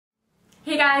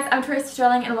Hey guys, I'm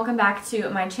Toristerling and welcome back to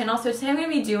my channel. So today I'm going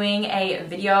to be doing a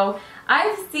video.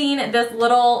 I've seen this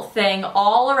little thing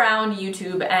all around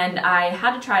YouTube and I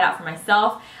had to try it out for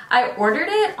myself. I ordered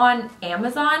it on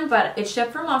Amazon, but it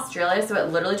shipped from Australia, so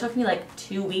it literally took me like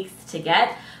 2 weeks to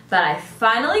get, but I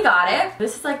finally got it.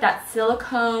 This is like that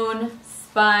silicone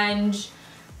sponge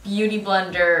beauty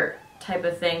blender type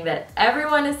of thing that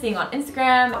everyone is seeing on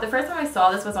Instagram. The first time I saw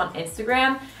this was on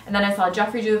Instagram, and then I saw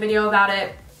Jeffree do a video about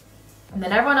it. And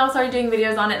then everyone else started doing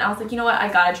videos on it, and I was like, you know what, I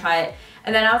gotta try it.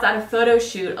 And then I was at a photo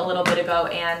shoot a little bit ago,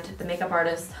 and the makeup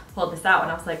artist pulled this out,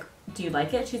 and I was like, do you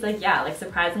like it? She's like, yeah, like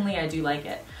surprisingly, I do like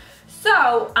it.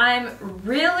 So I'm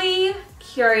really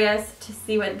curious to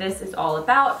see what this is all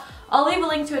about. I'll leave a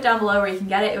link to it down below where you can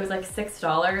get it. It was like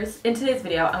 $6. In today's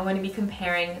video, I'm going to be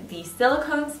comparing the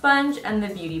silicone sponge and the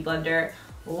beauty blender.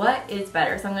 What is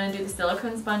better? So I'm going to do the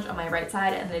silicone sponge on my right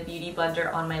side and the beauty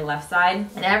blender on my left side.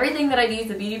 And everything that I use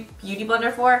the beauty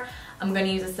blender for, I'm going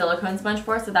to use a silicone sponge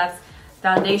for. So that's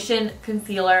foundation,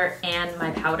 concealer, and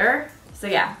my powder. So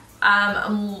yeah,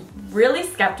 I'm really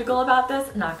skeptical about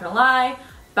this, not gonna lie,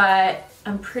 but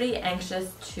I'm pretty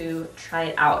anxious to try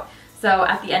it out. So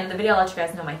at the end of the video, I'll let you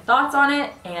guys know my thoughts on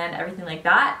it and everything like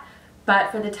that.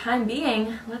 But for the time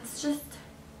being, let's just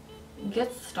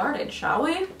get started, shall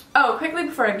we? Oh, quickly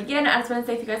before I begin, I just want to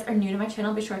say if you guys are new to my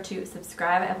channel, be sure to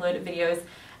subscribe. I upload videos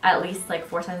at least like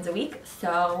 4 times a week,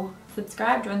 so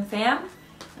subscribe, join the fam,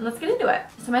 and let's get into it.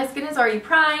 So my skin is already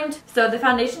primed. So the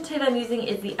foundation shade I'm using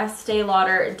is the Estee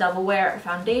Lauder Double Wear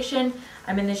Foundation.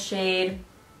 I'm in the shade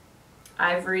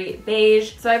Ivory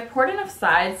Beige. So I poured enough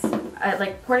sides, I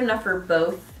like poured enough for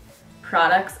both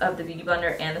products of the beauty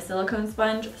blender and the silicone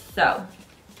sponge. So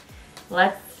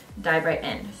let's dive right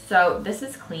in. So this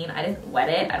is clean. I didn't wet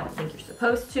it. I don't think you're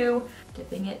supposed to.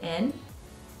 Dipping it in.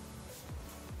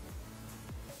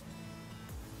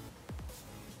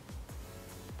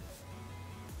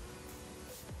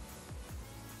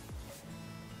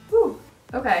 Whew.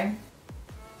 Okay.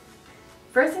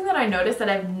 First thing that I noticed that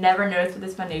I've never noticed with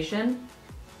this foundation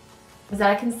is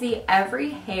that I can see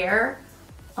every hair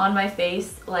on my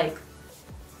face like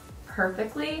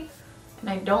perfectly. And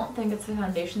I don't think it's the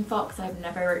foundation's fault because I've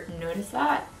never noticed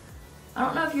that. I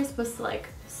don't know if you're supposed to like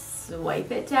swipe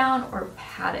it down or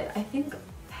pat it. I think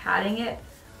patting it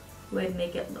would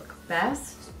make it look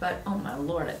best, but oh my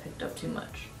lord, I picked up too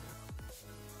much.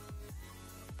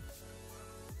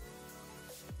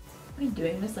 Am I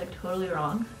doing this like totally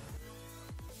wrong?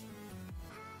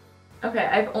 Okay,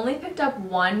 I've only picked up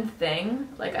one thing.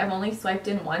 Like I've only swiped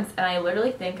in once, and I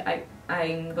literally think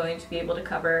I'm going to be able to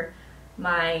cover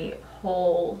my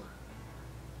whole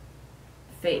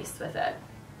face with it.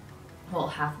 Well,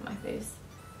 half of my face.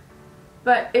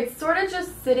 But it's sort of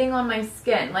just sitting on my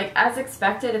skin. Like as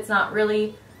expected, it's not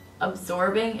really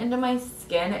absorbing into my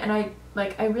skin, and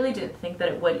I really didn't think that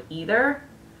it would either.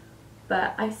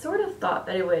 But I sort of thought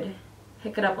that it would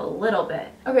pick it up a little bit.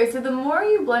 Okay, so the more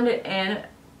you blend it in,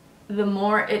 the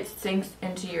more it sinks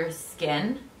into your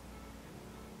skin.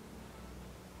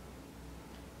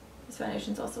 This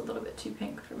foundation's also a little bit too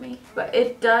pink for me. But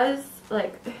it does,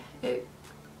 like, it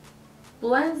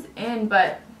blends in,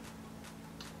 but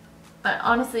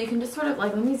honestly, you can just sort of,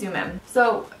 like, let me zoom in.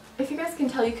 So, if you guys can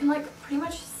tell, you can, like, pretty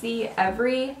much see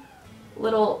every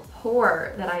little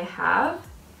pore that I have,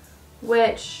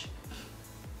 which,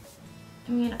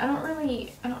 I mean, I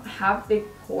don't have big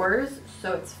pores,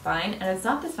 so it's fine. And it's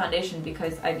not this foundation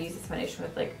because I've used this foundation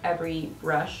with, like, every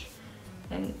brush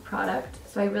and product.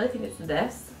 So I really think it's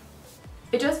this.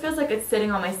 It just feels like it's sitting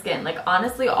on my skin. Like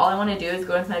honestly, all I want to do is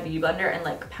go into my beauty blender and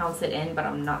like pounce it in, but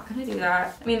I'm not gonna do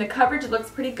that. I mean, the coverage looks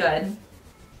pretty good,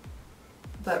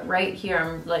 but right here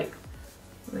I'm like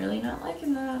really not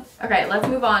liking that. Okay, let's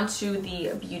move on to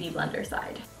the beauty blender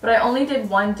side. But I only did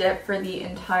one dip for the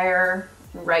entire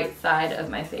right side of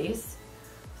my face,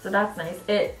 so that's nice.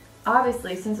 It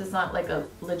obviously, since it's not like a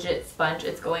legit sponge,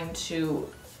 it's going to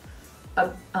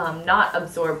not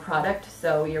absorb product,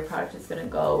 so your product is gonna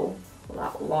go a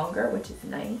lot longer, which is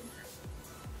nice.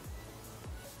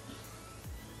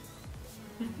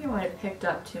 I think I might have picked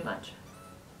up too much.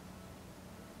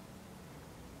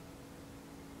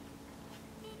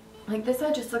 Like this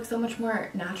side just looks so much more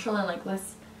natural and like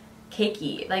less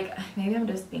cakey. Like maybe I'm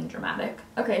just being dramatic.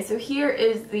 Okay, so here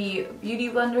is the beauty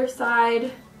blender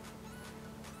side.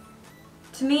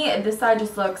 To me, this side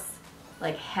just looks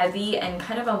like heavy and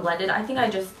kind of unblended. I think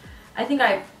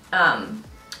I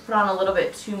put on a little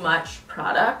bit too much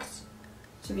product,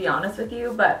 to be honest with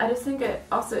you, but I just think it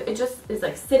just is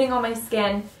like sitting on my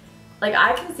skin. Like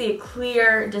I can see a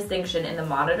clear distinction in the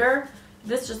monitor.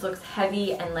 This just looks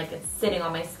heavy and like it's sitting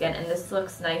on my skin, and this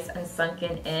looks nice and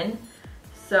sunken in.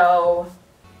 So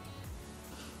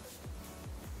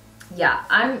yeah,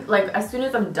 I'm like, as soon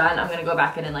as I'm done, I'm gonna go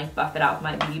back in and like buff it out with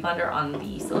my beauty blender on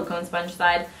the silicone sponge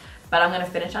side, but I'm gonna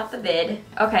finish out the vid.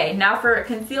 Okay, now for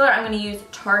concealer, I'm gonna use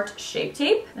Tarte Shape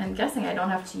Tape. I'm guessing I don't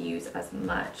have to use as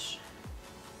much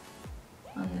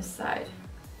on this side,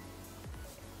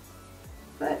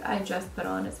 but I just put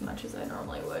on as much as I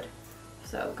normally would.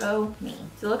 So go me.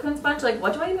 Silicone sponge, like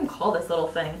what do I even call this little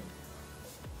thing?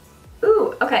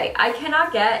 Ooh, okay, I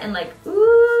cannot get in like,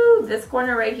 ooh, this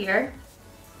corner right here.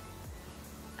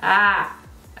 Ah.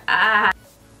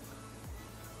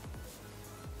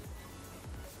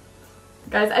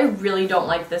 Guys, I really don't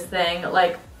like this thing.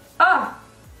 Like,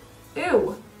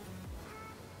 ew.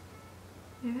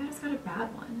 Maybe I just got a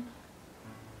bad one.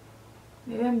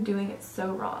 Maybe I'm doing it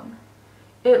so wrong.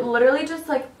 It literally just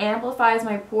like amplifies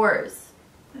my pores.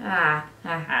 Ah.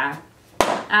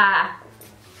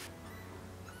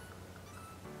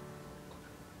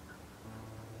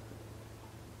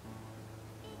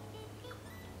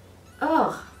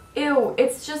 Ugh, ew,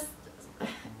 it's just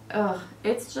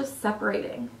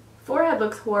separating. Forehead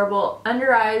looks horrible.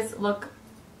 Under eyes look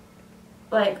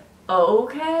like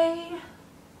okay.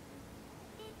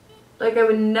 Like I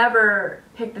would never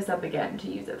pick this up again to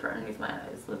use it for underneath my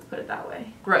eyes. Let's put it that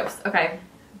way. Gross. Okay.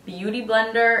 Beauty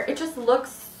blender. It just looks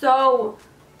so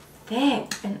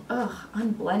thick and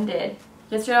unblended.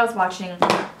 Yesterday I was watching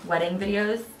wedding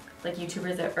videos, like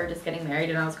YouTubers that are just getting married,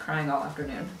 and I was crying all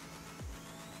afternoon.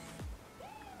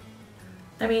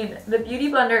 I mean, the beauty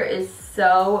blender is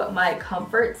so my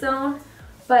comfort zone,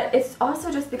 but it's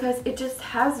also just because it just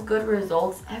has good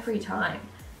results every time.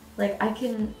 Like I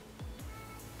can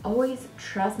always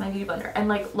trust my beauty blender. And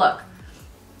like, look,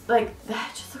 like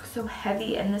that just looks so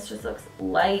heavy and this just looks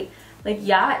light. Like,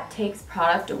 yeah, it takes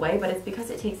product away, but it's because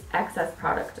it takes excess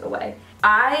product away.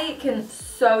 I can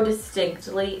so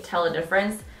distinctly tell a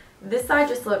difference. This side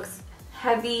just looks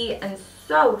heavy and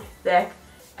so thick,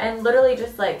 and literally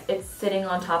just like it's sitting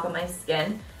on top of my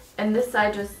skin, and this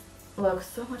side just looks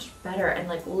so much better and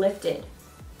like lifted.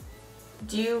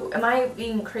 Am I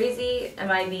being crazy? Am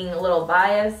I being a little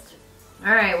biased?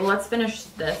 All right, well, let's finish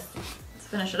this. Let's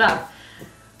finish it up.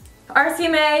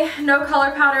 RCMA, no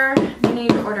color powder. I need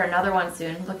to order another one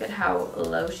soon. Look at how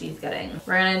low she's getting.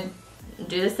 We're gonna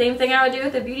do the same thing I would do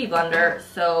with the beauty blender.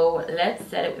 So let's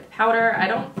set it with powder. I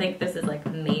don't think this is like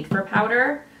made for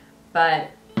powder,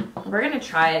 but we're gonna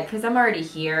try it because I'm already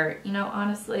here. You know,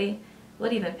 honestly, will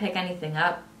it even pick anything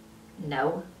up?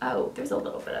 No. Oh, there's a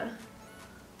little bit of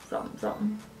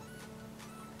something.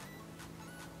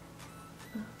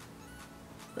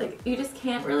 Like, you just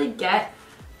can't really get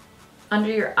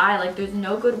under your eye. Like, there's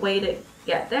no good way to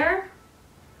get there,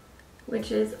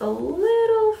 which is a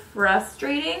little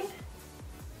frustrating.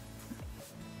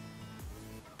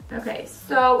 Okay,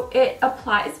 so it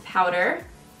applies powder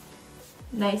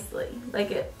nicely.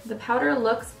 Like, the powder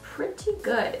looks pretty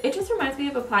good. It just reminds me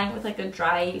of applying with like a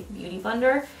dry beauty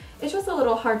blender. It's just a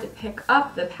little hard to pick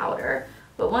up the powder,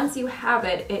 but once you have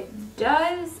it, it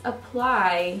does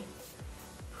apply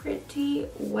pretty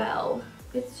well.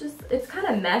 It's kind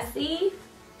of messy,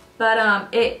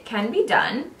 but it can be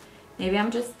done. Maybe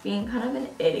I'm just being kind of an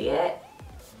idiot,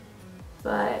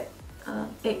 but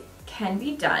it can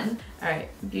be done. All right,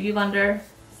 beauty blender,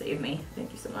 save me.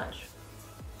 Thank you so much.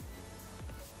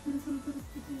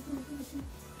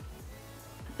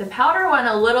 The powder went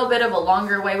a little bit of a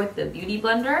longer way with the beauty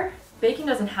blender. Baking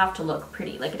doesn't have to look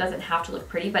pretty. Like, it doesn't have to look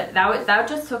pretty, but that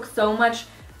just took so much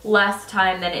less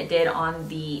time than it did on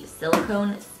the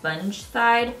silicone sponge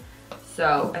side.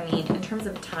 So, I mean, in terms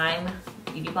of time,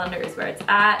 beauty blender is where it's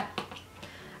at.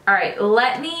 All right,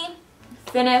 let me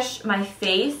finish my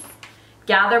face,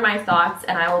 gather my thoughts,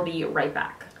 and I will be right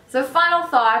back. So final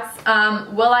thoughts,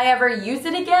 will I ever use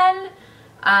it again?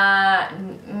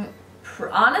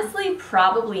 Honestly,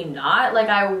 probably not. Like,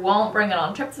 I won't bring it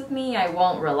on trips with me. I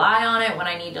won't rely on it when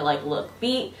I need to like look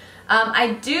beat.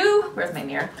 Where's my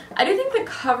mirror? I do think the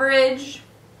coverage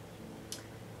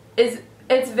it's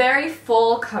very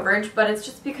full coverage, but it's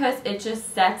just because it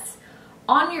just sets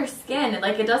on your skin.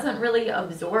 Like, it doesn't really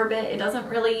absorb it. It doesn't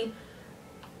really,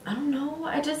 I don't know.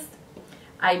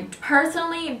 I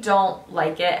personally don't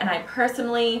like it, and I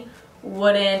personally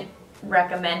wouldn't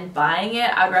recommend buying it.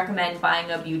 I would recommend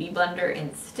buying a beauty blender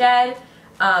instead.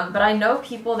 But I know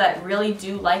people that really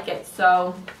do like it,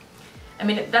 so I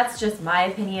mean, that's just my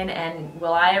opinion, and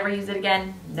will I ever use it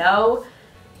again? No.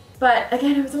 But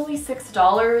again, it was only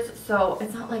 $6, so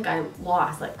it's not like I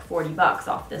lost like 40 bucks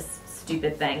off this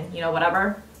stupid thing, you know,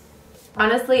 whatever.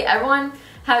 Honestly,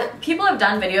 people have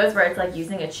done videos where it's like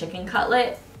using a chicken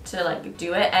cutlet to like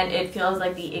do it, and it feels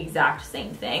like the exact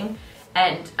same thing.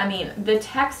 And I mean, the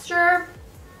texture,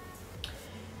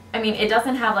 I mean, it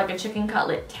doesn't have like a chicken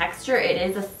cutlet texture. It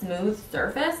is a smooth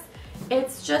surface.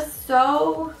 It's just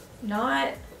so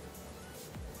not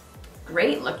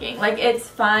great looking. Like, it's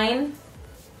fine,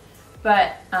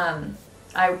 but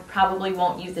I probably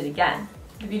won't use it again.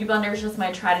 The Beauty Blender is just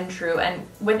my tried and true, and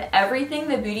with everything,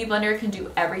 the Beauty Blender can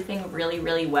do everything really,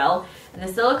 really well. And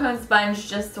the silicone sponge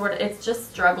just it's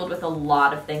just struggled with a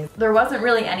lot of things. There wasn't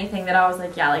really anything that I was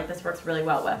like, yeah, like this works really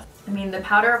well with. I mean, the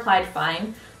powder applied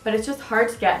fine, but it's just hard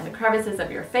to get in the crevices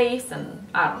of your face, and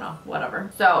I don't know,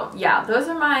 whatever. So yeah, those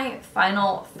are my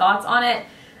final thoughts on it.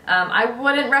 I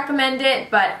wouldn't recommend it,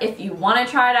 but if you want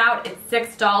to try it out, it's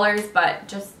 $6, but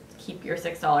just keep your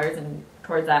 $6 and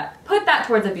towards that, put that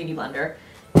towards a Beauty Blender,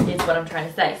 is what I'm trying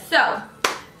to say. So,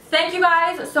 thank you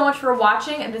guys so much for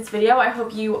watching this video. I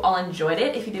hope you all enjoyed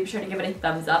it. If you did, be sure to give it a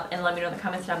thumbs up and let me know in the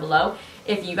comments down below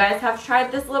if you guys have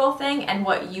tried this little thing and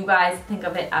what you guys think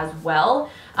of it as well.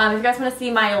 If you guys want to see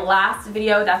my last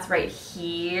video, that's right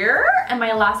here, and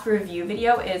my last review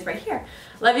video is right here.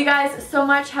 Love you guys so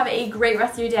much. Have a great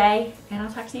rest of your day, and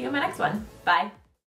I'll talk to you in my next one. Bye.